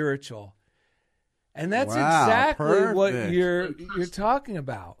spiritual? And that's exactly what you're talking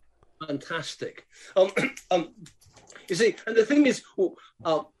about. Fantastic. You see, and the thing is,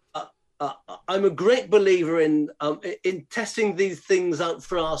 I'm a great believer in testing these things out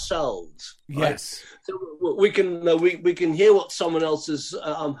for ourselves. Yes, right? So we can hear what someone else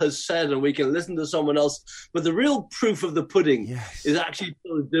has said, and we can listen to someone else. But the real proof of the pudding is actually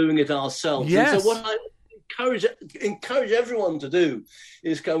doing it ourselves. Yes. And so what I encourage everyone to do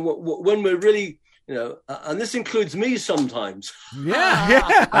is when we're really, and this includes me sometimes.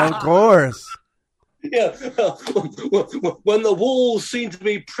 Yeah. Of course. Yeah, when the walls seem to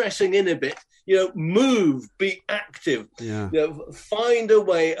be pressing in a bit, move, be active. Yeah. Find a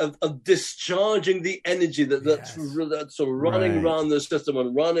way of discharging the energy that's sort of running around the system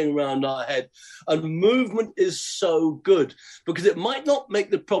and running around our head. And movement is so good because it might not make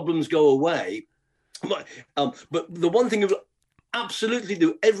the problems go away, but the one thing it will absolutely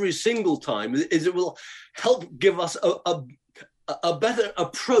do every single time is it will help give us a better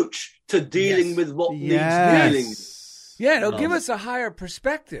approach to dealing with what needs dealing. Yeah, it'll give us a higher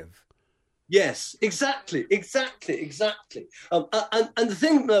perspective. Yes, exactly. And the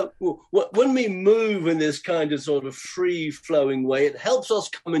thing that when we move in this kind of sort of free-flowing way, it helps us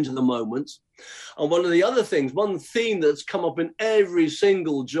come into the moment. And one of the other things, one theme that's come up in every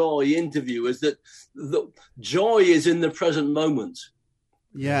single Joy interview is that the joy is in the present moment.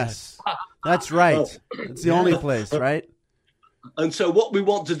 Yes, that's right. It's the only place, right? And so what we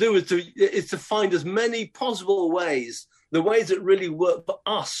want to do is to find as many possible ways, the ways that really work for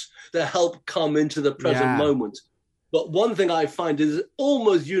us to help come into the present moment. But one thing I find is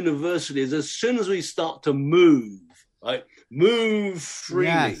almost universally is as soon as we start to move, right, move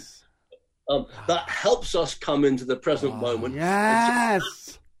freely, that helps us come into the present moment.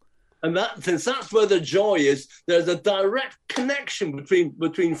 Yes. And that, since that's where the joy is, there's a direct connection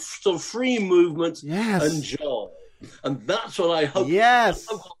between sort of free movement and joy. And that's what I hope. Yes.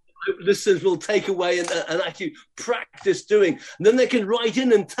 Listeners will take away and actually practice doing, and then they can write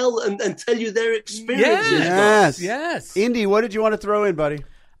in and tell you their experiences. Yes. Indy, what did you want to throw in, buddy?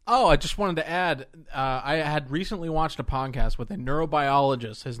 Oh, I just wanted to add, I had recently watched a podcast with a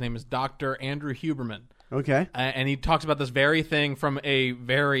neurobiologist. His name is Dr. Andrew Huberman. Okay. And he talks about this very thing from a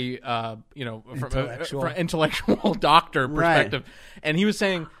very, from intellectual doctor perspective. Right. And he was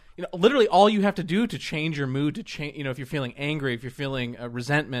saying, literally all you have to do to change your mood, to change, if you're feeling angry, if you're feeling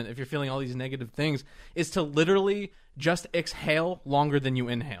resentment, if you're feeling all these negative things, is to literally just exhale longer than you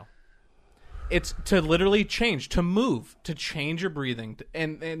inhale. It's to literally change, to move, to change your breathing.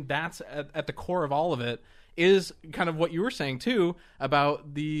 And that's at the core of all of it is kind of what you were saying, too,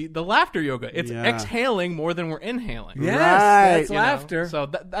 about the laughter yoga. It's exhaling more than we're inhaling. Yes, right. That's laughter.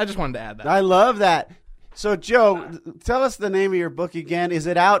 So I just wanted to add that. I love that. So, Joe, tell us the name of your book again. Is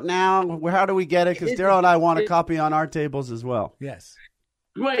it out now? How do we get it? Because Daryl and I want a copy on our tables as well. Yes.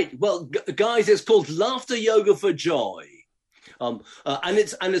 Great. Well, guys, it's called Laughter Yoga for Joy, and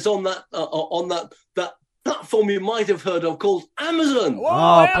it's on that platform you might have heard of called Amazon.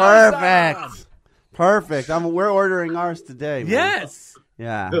 Whoa, perfect. Perfect. We're ordering ours today. Man. Yes.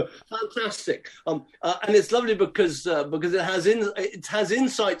 Yeah. Fantastic. And it's lovely because it has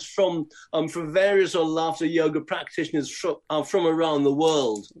insights from various laughter yoga practitioners from around the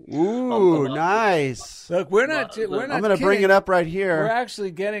world. Ooh, nice. Look, we're not. I'm going to bring it up right here. We're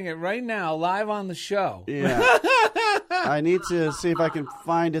actually getting it right now, live on the show. Yeah. I need to see if I can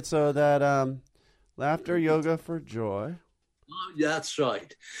find it so that Laughter Yoga for Joy. That's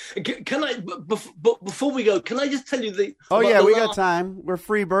right. Can I? Before we go, can I just tell you the? We got time. We're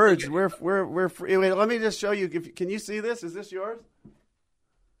free birds. We're free. Wait, let me just show you. Can you see this? Is this yours?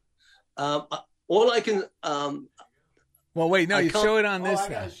 All I can. Well, wait. No, you show it on this. I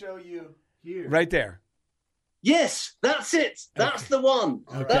gotta show you here. Right there. Yes, that's it. That's the one.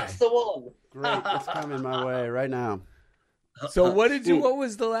 Okay. That's the one. Great. It's coming my way right now. So what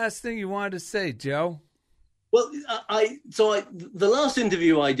was the last thing you wanted to say, Joe? Well, the last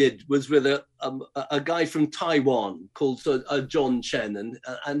interview I did was with a guy from Taiwan called John Chen,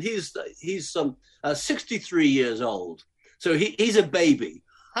 and he's 63 years old, so he's a baby.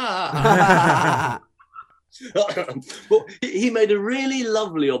 Well, he made a really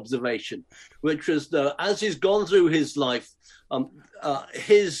lovely observation, which was as he's gone through his life,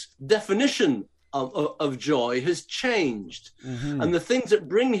 his definition of joy has changed, and the things that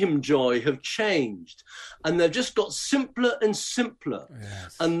bring him joy have changed, and they've just got simpler and simpler.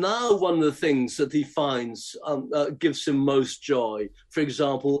 Yes. And now one of the things that he finds gives him most joy, for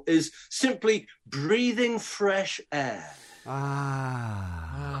example, is simply breathing fresh air.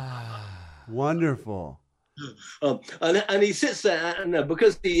 Wonderful. And he sits there, and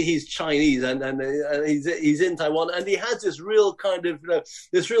because he's Chinese and he's in Taiwan, and he has this real kind of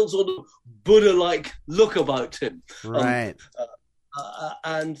this real sort of Buddha-like look about him, right?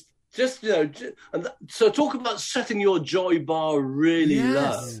 And just so talk about setting your joy bar really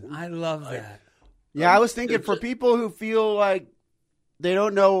low. I love that. Yeah, I was thinking for people who feel like they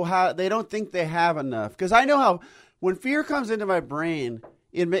don't know how, they don't think they have enough, because I know how when fear comes into my brain.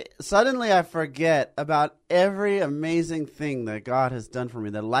 Suddenly I forget about every amazing thing that God has done for me,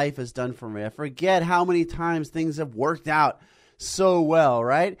 that life has done for me. I forget how many times things have worked out so well,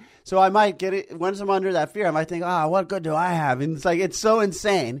 right? So I might get it, once I'm under that fear, I might think, what good do I have? And it's so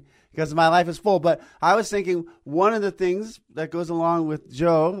insane because my life is full. But I was thinking one of the things that goes along with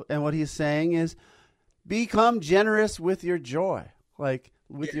Joe and what he's saying is become generous with your joy, like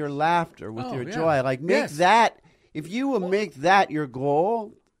with your laughter, with your joy. Like make that. If you will make that your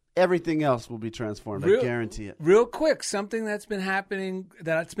goal, everything else will be transformed. I guarantee it. Real quick, something that's been happening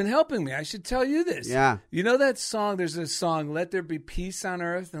that's been helping me. I should tell you this. Yeah. You know that song? There's a song, "Let There Be Peace on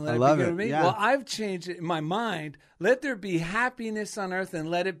Earth and Let It Be Good to Me." Yeah. Well, I've changed it in my mind. let there be happiness on earth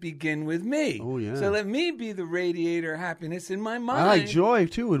and let it begin with me. Oh, yeah. So let me be the radiator of happiness in my mind. I like joy,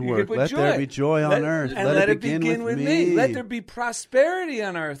 too, would work. Let there be joy on earth. And let it begin with me. Let there be prosperity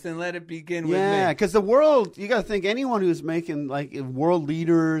on earth and let it begin with me. Yeah, because the world, you got to think anyone who's making, like, world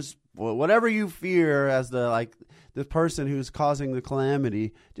leaders, whatever you fear as the person who's causing the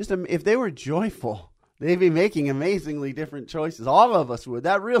calamity, just if they were joyful, they'd be making amazingly different choices. All of us would.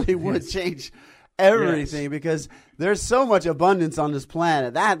 That really would change everything because there's so much abundance on this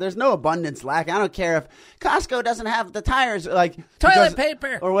planet. There's no abundance lack. I don't care if Costco doesn't have the tires, like toilet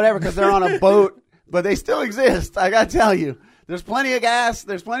paper or whatever, because they're on a boat, but they still exist. I got to tell you. There's plenty of gas.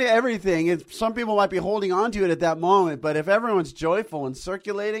 There's plenty of everything. Some people might be holding on to it at that moment, but if everyone's joyful and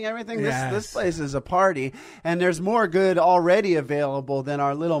circulating everything, this place is a party, and there's more good already available than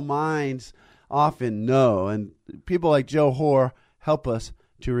our little minds often know. And people like Joe Hoare help us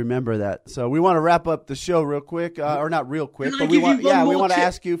to remember that. So we want to wrap up the show real quick, or not real quick, but we want to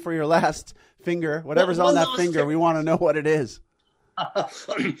ask you for your last finger, whatever's on that finger. We want to know what it is.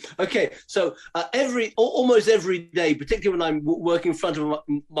 Okay, so almost every day, particularly when I'm working in front of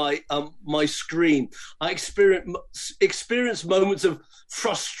my screen, I experience moments of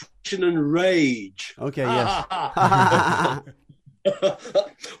frustration and rage. Okay, yes.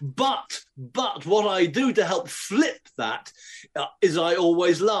 But what I do to help flip that is I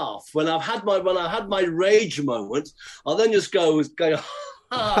always laugh. When I've had my rage moment, I'll then just go.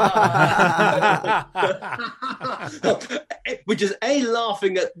 Which is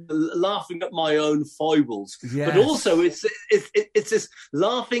laughing at my own foibles, but also it's this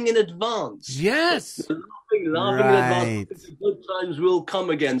laughing in advance. Yes, laughing in advance. Good times will come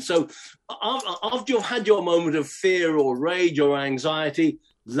again. So after you've had your moment of fear or rage or anxiety,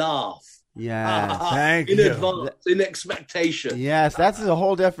 laugh. Yeah, thank you. In advance, in expectation. Yes, that's a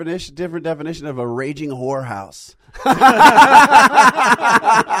whole different definition of a raging whorehouse.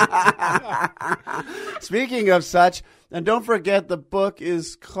 Speaking of such, and don't forget the book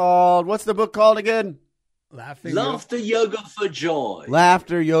is called, what's the book called again? Laughter Yoga for Joy.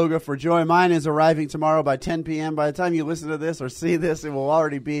 Laughter Yoga for Joy. Mine is arriving tomorrow by 10 p.m. By the time you listen to this or see this, it will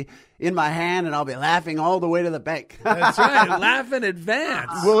already be in my hand, and I'll be laughing all the way to the bank. That's right. Laugh in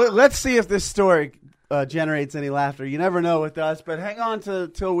advance. Well, let's see if this story generates any laughter. You never know with us, but hang on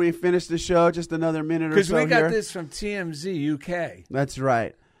till we finish the show, just another minute or so here. Because we got this from TMZ UK. That's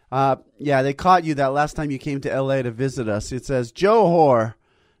right. Yeah, they caught you that last time you came to L.A. to visit us. It says, Joe Hoare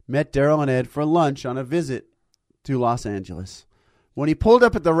met Daryl and Ed for lunch on a visit to Los Angeles. When he pulled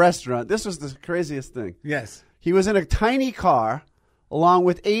up at the restaurant, this was the craziest thing. Yes. He was in a tiny car along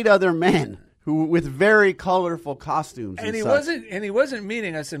with 8 other men with very colorful costumes. And he wasn't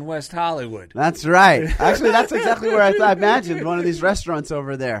meeting us in West Hollywood. That's right. Actually, that's exactly where I imagined one of these restaurants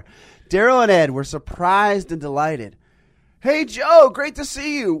over there. Daryl and Ed were surprised and delighted. Hey, Joe, great to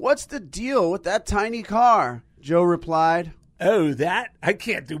see you. What's the deal with that tiny car? Joe replied. Oh, that? I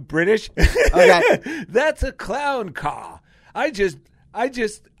can't do British. Okay. That's a clown car. I just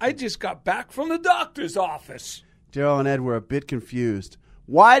got back from the doctor's office. Daryl and Ed were a bit confused.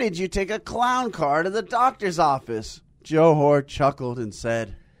 Why did you take a clown car to the doctor's office? Joe Hoare chuckled and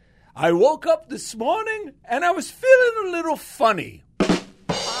said, I woke up this morning and I was feeling a little funny.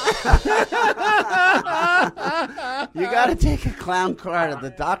 You got to take a clown car to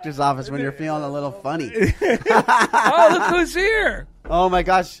the doctor's office when you're feeling a little funny. Oh, look who's here. Oh, my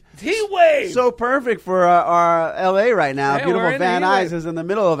gosh. Heat wave. So perfect for our L.A. right now. Yeah, beautiful Van Nuys is in the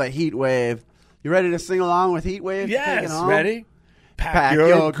middle of a heat wave. You ready to sing along with Heat Wave? Yes, ready? Pack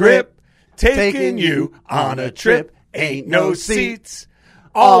your grip. Taking you on a trip. Ain't no seats.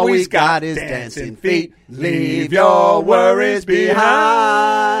 All we got is dancing feet. Leave your worries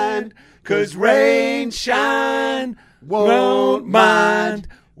behind. 'Cause rain, shine, won't mind.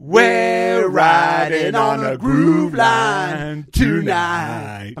 We're riding on a groove line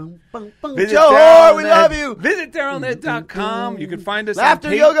tonight. Joe, we love you. Visit DarylNet.com. You can find us Laughter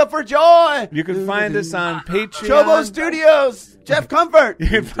on Yoga for Joy. You can find us on Patreon. Chobo Studios. Jeff Comfort. You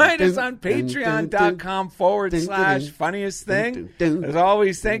can find us on Patreon.com/funniest thing. As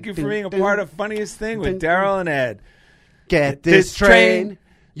always, thank you for being a part of Funniest Thing with Daryl and Ed. Get this train.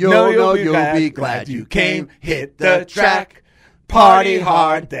 You'll be glad you came. Hit the track. Party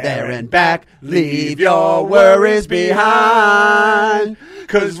hard there and back. Leave your worries behind.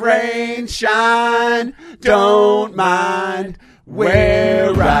 'Cause rain, shine, don't mind.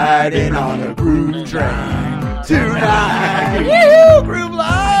 We're riding on a groove train tonight. Woo! Groove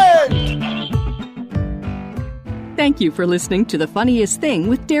Line! Thank you for listening to The Funniest Thing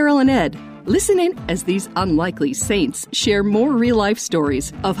with Daryl and Ed. Listen in as these unlikely saints share more real-life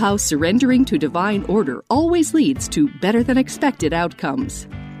stories of how surrendering to divine order always leads to better-than-expected outcomes.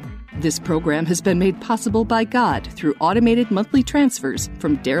 This program has been made possible by God through automated monthly transfers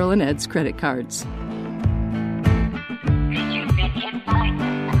from Daryl and Ed's credit cards.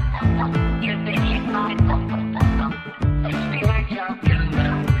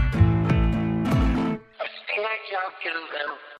 You've been